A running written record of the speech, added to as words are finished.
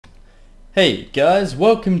Hey guys,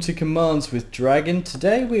 welcome to Commands with Jragon.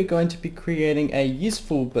 Today we are going to be creating a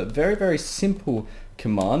useful but very simple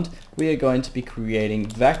command. We are going to be creating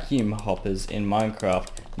vacuum hoppers in Minecraft.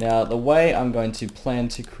 Now the way I'm going to plan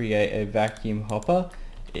to create a vacuum hopper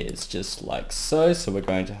is just like so. So we're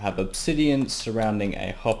going to have obsidian surrounding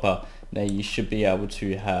a hopper. Now you should be able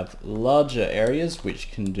to have larger areas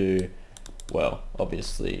which can do, well,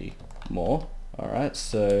 obviously more. Alright,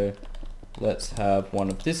 so let's have one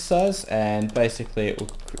of this size, and basically it will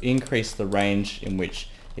increase the range in which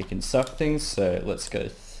it can suck things. So let's go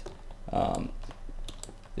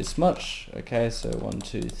this much. Okay, so 1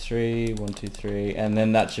 2 3 1 2 3, and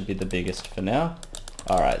then that should be the biggest for now.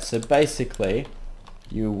 Alright, so basically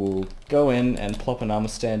you will go in and plop an armor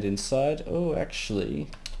stand inside. Oh, actually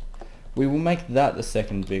we will make that the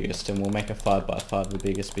second biggest, and we'll make a 5x5 the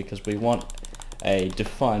biggest because we want a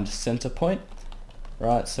defined center point.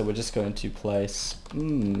 Right, so we're just going to place,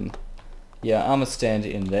 armor stand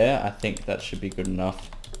in there. I think that should be good enough.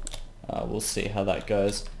 We'll see how that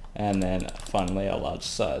goes. And then finally our large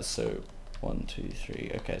size. So 1 2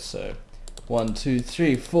 3. Okay, so 1 2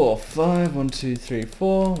 3 4 5. 1 2 3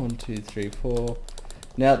 4. 1 2 3 4.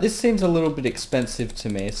 Now this seems a little bit expensive to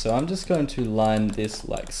me, so I'm just going to line this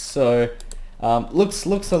like so.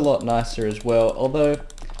 Looks a lot nicer as well, although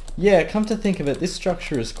yeah, come to think of it, this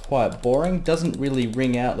structure is quite boring, doesn't really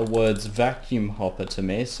ring out the words vacuum hopper to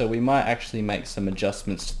me, so we might actually make some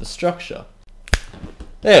adjustments to the structure.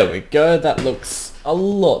 There we go, that looks a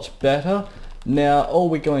lot better. Now all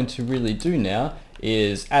we're going to really do now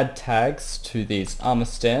is add tags to these armor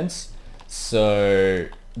stands, so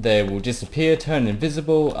they will disappear, turn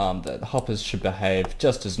invisible. The hoppers should behave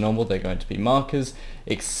just as normal. They're going to be markers,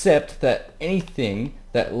 except that anything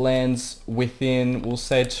that lands within, we'll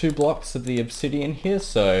say, 2 blocks of the obsidian here,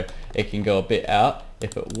 so it can go a bit out.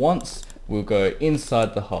 If it wants, we'll go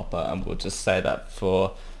inside the hopper, and we'll just say that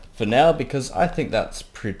for now because I think that's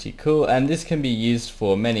pretty cool. And this can be used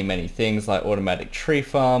for many things like automatic tree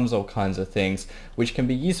farms, all kinds of things, which can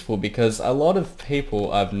be useful because a lot of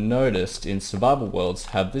people I've noticed in survival worlds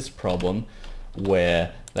have this problem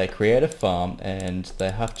where they create a farm and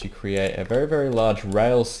they have to create a very large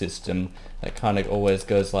rail system that kind of always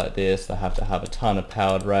goes like this. They have to have a ton of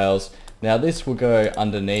powered rails. Now this will go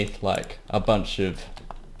underneath like a bunch of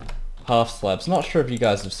half slabs. Not sure if you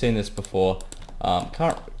guys have seen this before.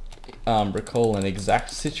 Can't recall an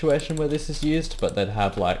exact situation where this is used, but they'd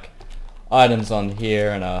have like items on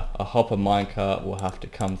here, and a hopper minecart will have to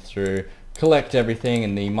come through, collect everything,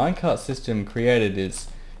 and the minecart system created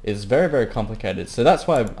is very complicated. So that's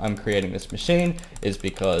why I'm creating this machine, is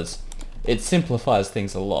because it simplifies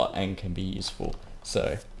things a lot and can be useful.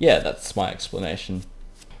 So yeah, that's my explanation.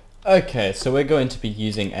 Okay, so we're going to be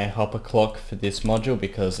using a hopper clock for this module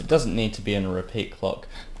because it doesn't need to be in a repeat clock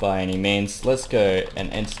by any means. Let's go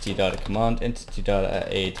an entity data command, entity data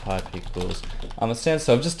a type equals armor stand.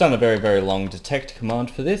 So I've just done a very long detect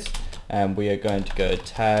command for this, and we are going to go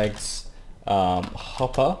tags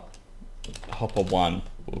hopper 1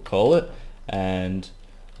 we'll call it, and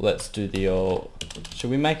let's do the old,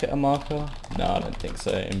 should we make it a marker? No, I don't think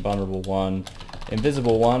so. Invulnerable 1,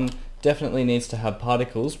 invisible 1. Definitely needs to have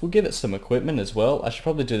particles. We'll give it some equipment as well. I should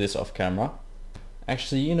probably do this off camera.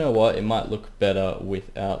 Actually, you know what? It might look better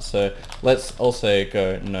without. So let's also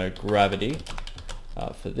go no gravity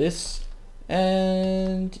for this.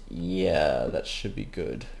 And yeah, that should be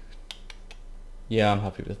good. Yeah, I'm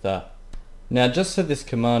happy with that. Now, just so this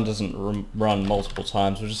command doesn't run multiple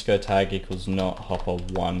times, we'll just go tag equals not hopper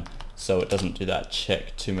 1, so it doesn't do that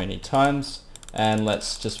check too many times. And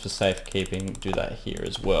let's, just for safekeeping, do that here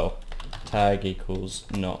as well. Tag equals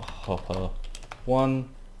not hopper 1.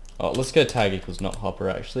 Oh, let's go tag equals not hopper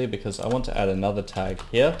actually, because I want to add another tag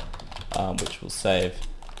here, which will save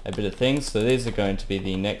a bit of things. So these are going to be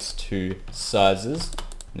the next 2 sizes.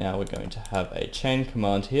 Now we're going to have a chain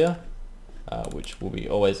command here, which will be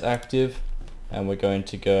always active, and we're going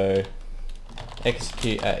to go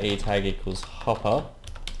execute at e tag equals hopper.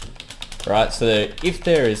 Right, so if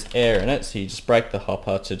there is air in it, so you just break the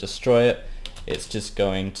hopper to destroy it, it's just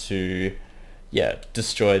going to, yeah,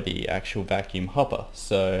 destroy the actual vacuum hopper.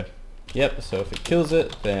 So, yep, so if it kills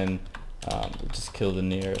it, then we'll just kill the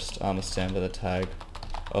nearest armor stand with a tag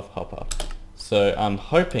of hopper. So I'm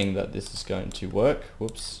hoping that this is going to work.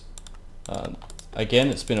 Whoops. Again,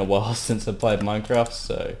 it's been a while since I played Minecraft,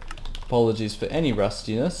 so apologies for any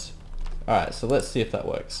rustiness. Alright, so let's see if that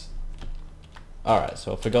works. Alright,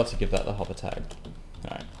 so I forgot to give that the hopper tag.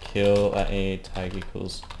 Alright, kill at a tag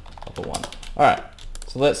equals hopper 1. Alright,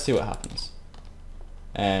 so let's see what happens.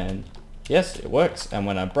 And yes, it works, and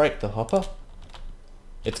when I break the hopper,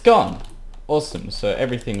 it's gone. Awesome, so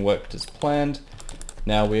everything worked as planned.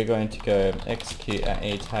 Now we're going to go execute at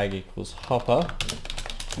e tag equals hopper.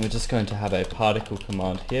 And we're just going to have a particle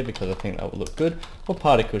command here because I think that will look good. What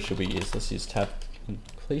particle should we use? Let's use tab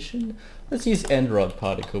completion. Let's use end rod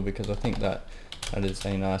particle because I think that is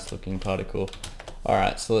a nice looking particle.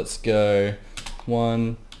 Alright, so let's go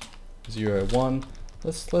 1, 0, 1.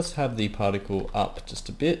 Let's have the particle up just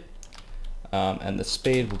a bit. And the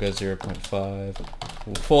speed will go 0.5.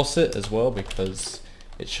 We'll force it as well because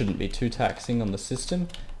it shouldn't be too taxing on the system.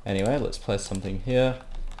 Anyway, let's place something here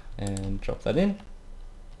and drop that in.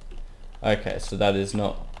 Okay, so that is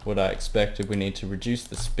not what I expected. We need to reduce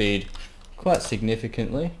the speed quite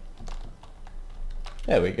significantly.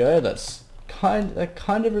 There we go. That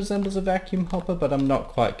kind of resembles a vacuum hopper, but I'm not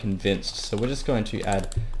quite convinced. So we're just going to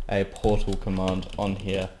add a portal command on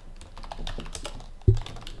here.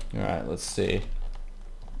 Alright, let's see.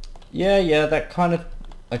 Yeah, that kind of...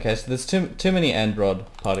 Okay, so there's too many end rod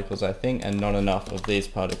particles, I think, and not enough of these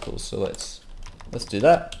particles. So let's do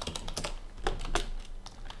that.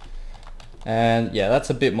 And yeah, that's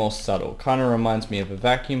a bit more subtle. Kind of reminds me of a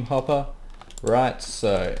vacuum hopper. Right,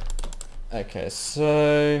 so... Okay,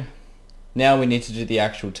 so... Now we need to do the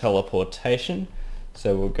actual teleportation.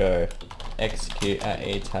 So we'll go execute at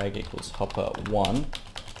e tag equals hopper 1.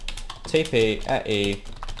 TP at e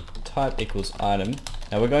type equals item.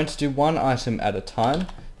 Now we're going to do one item at a time.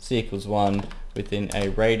 C equals 1 within a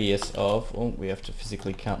radius of... Oh, we have to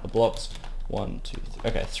physically count the blocks. 1, 2, 3.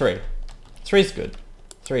 Okay, 3. 3 is good.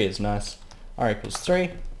 3 is nice. R equals 3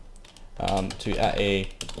 to at e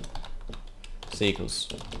C equals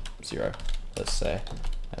 0, let's say,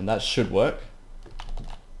 and that should work,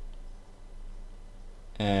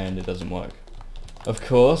 and it doesn't work. Of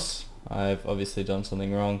course, I've obviously done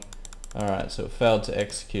something wrong. Alright, so it failed to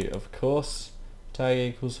execute, of course. Tag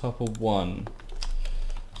equals hopper 1.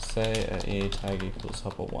 Say at e tag equals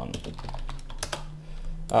hopper 1.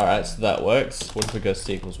 Alright, so that works. What if we go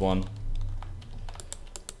C equals 1?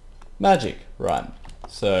 Magic, right.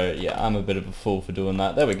 So yeah, I'm a bit of a fool for doing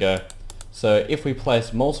that. There we go. So if we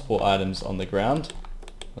place multiple items on the ground,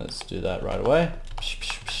 let's do that right away.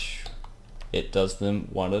 It does them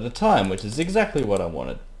one at a time, which is exactly what I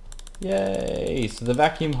wanted. Yay! So the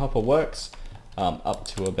vacuum hopper works up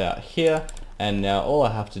to about here, and now all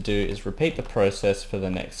I have to do is repeat the process for the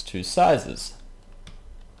next two sizes.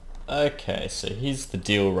 Okay, so here's the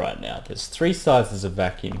deal right now. There's 3 sizes of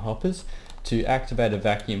vacuum hoppers. To activate a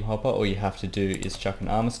vacuum hopper, all you have to do is chuck an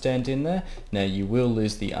armor stand in there. Now you will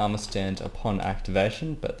lose the armor stand upon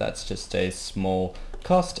activation, but that's just a small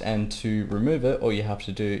cost, and to remove it, all you have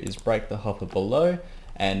to do is break the hopper below,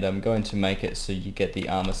 and I'm going to make it so you get the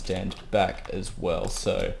armor stand back as well.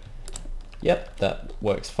 So yep, that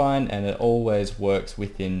works fine, and it always works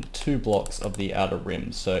within 2 blocks of the outer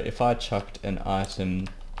rim. So if I chucked an item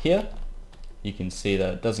here, you can see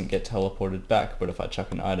that it doesn't get teleported back, but if I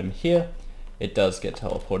chuck an item here, it does get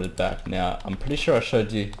teleported back. Now, I'm pretty sure I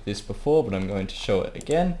showed you this before, but I'm going to show it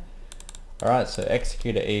again. Alright, so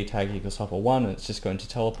execute at e tag equals hopper 1, and it's just going to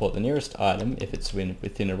teleport the nearest item, if it's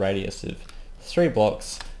within a radius of 3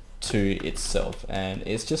 blocks, to itself, and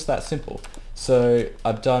it's just that simple. So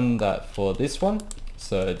I've done that for this one.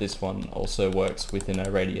 So this one also works within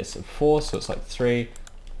a radius of 4, so it's like 3,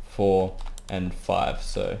 4, and 5.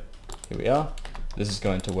 So here we are. This is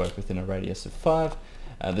going to work within a radius of 5.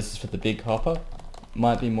 This is for the big hopper.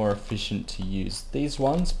 Might be more efficient to use these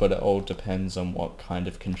ones, but it all depends on what kind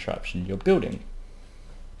of contraption you're building.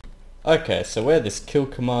 Okay, so where this kill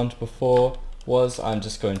command before was, I'm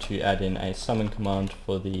just going to add in a summon command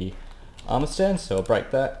for the armor stand, so I'll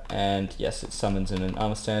break that, and yes, it summons in an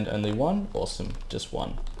armor stand, only 1, awesome, just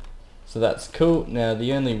 1. So that's cool. Now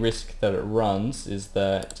the only risk that it runs is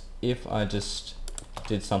that if I just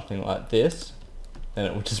did something like this, then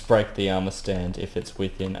it will just break the armor stand if it's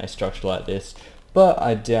within a structure like this, but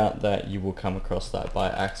I doubt that you will come across that by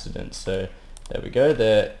accident. So there we go,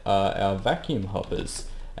 there are our vacuum hoppers,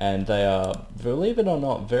 and they are, believe it or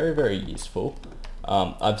not, very, very useful.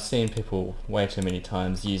 I've seen people way too many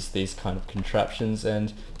times use these kind of contraptions,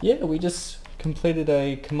 and yeah, we just completed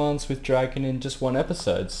a commands with Jragon in just 1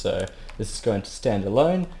 episode, so this is going to stand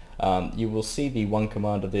alone. You will see the one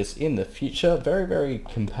command of this in the future. Very, very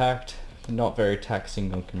compact, not very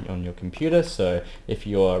taxing on your computer, so if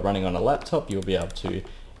you're running on a laptop, you'll be able to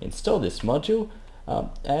install this module,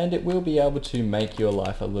 and it will be able to make your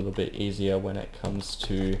life a little bit easier when it comes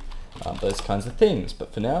to those kinds of things.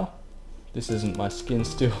 But for now, this isn't my skin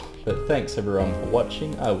still, but thanks everyone for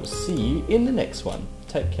watching. I will see you in the next one.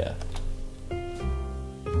 Take care.